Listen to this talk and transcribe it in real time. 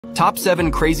Top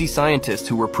 7 crazy scientists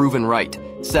who were proven right.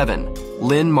 7.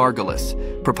 Lynn Margulis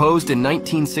proposed in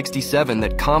 1967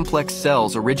 that complex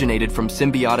cells originated from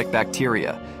symbiotic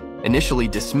bacteria. Initially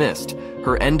dismissed,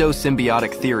 her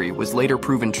endosymbiotic theory was later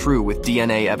proven true with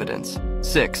DNA evidence.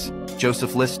 6.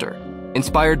 Joseph Lister.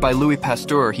 Inspired by Louis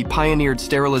Pasteur, he pioneered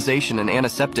sterilization and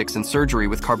antiseptics in surgery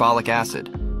with carbolic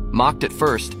acid. Mocked at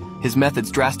first, his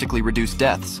methods drastically reduced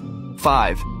deaths.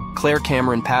 5. Claire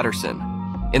Cameron Patterson.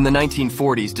 In the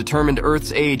 1940s, determined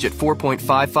Earth's age at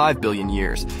 4.55 billion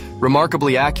years,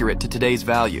 remarkably accurate to today's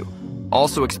value.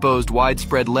 Also exposed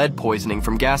widespread lead poisoning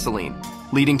from gasoline,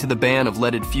 leading to the ban of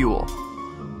leaded fuel.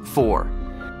 4.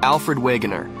 Alfred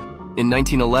Wegener. In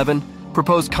 1911,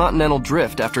 proposed continental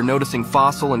drift after noticing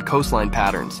fossil and coastline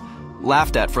patterns.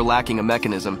 Laughed at for lacking a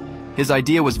mechanism, his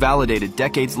idea was validated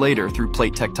decades later through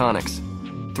plate tectonics.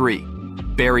 3.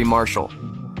 Barry Marshall.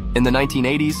 In the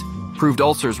 1980s, proved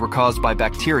ulcers were caused by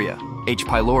bacteria, H.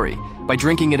 pylori, by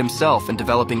drinking it himself and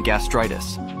developing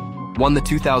gastritis. Won the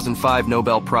 2005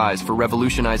 Nobel Prize for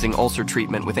revolutionizing ulcer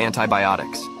treatment with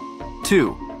antibiotics.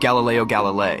 2. Galileo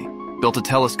Galilei. Built a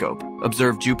telescope,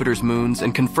 observed Jupiter's moons,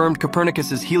 and confirmed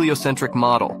Copernicus's heliocentric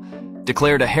model.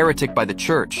 Declared a heretic by the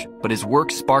church, but his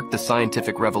work sparked the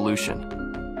scientific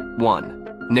revolution. 1.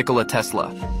 Nikola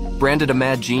Tesla. Branded a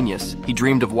mad genius, he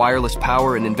dreamed of wireless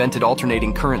power and invented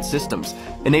alternating current systems,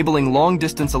 enabling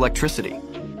long-distance electricity.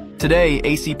 Today,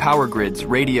 AC power grids,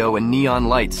 radio, and neon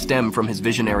lights stem from his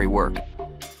visionary work.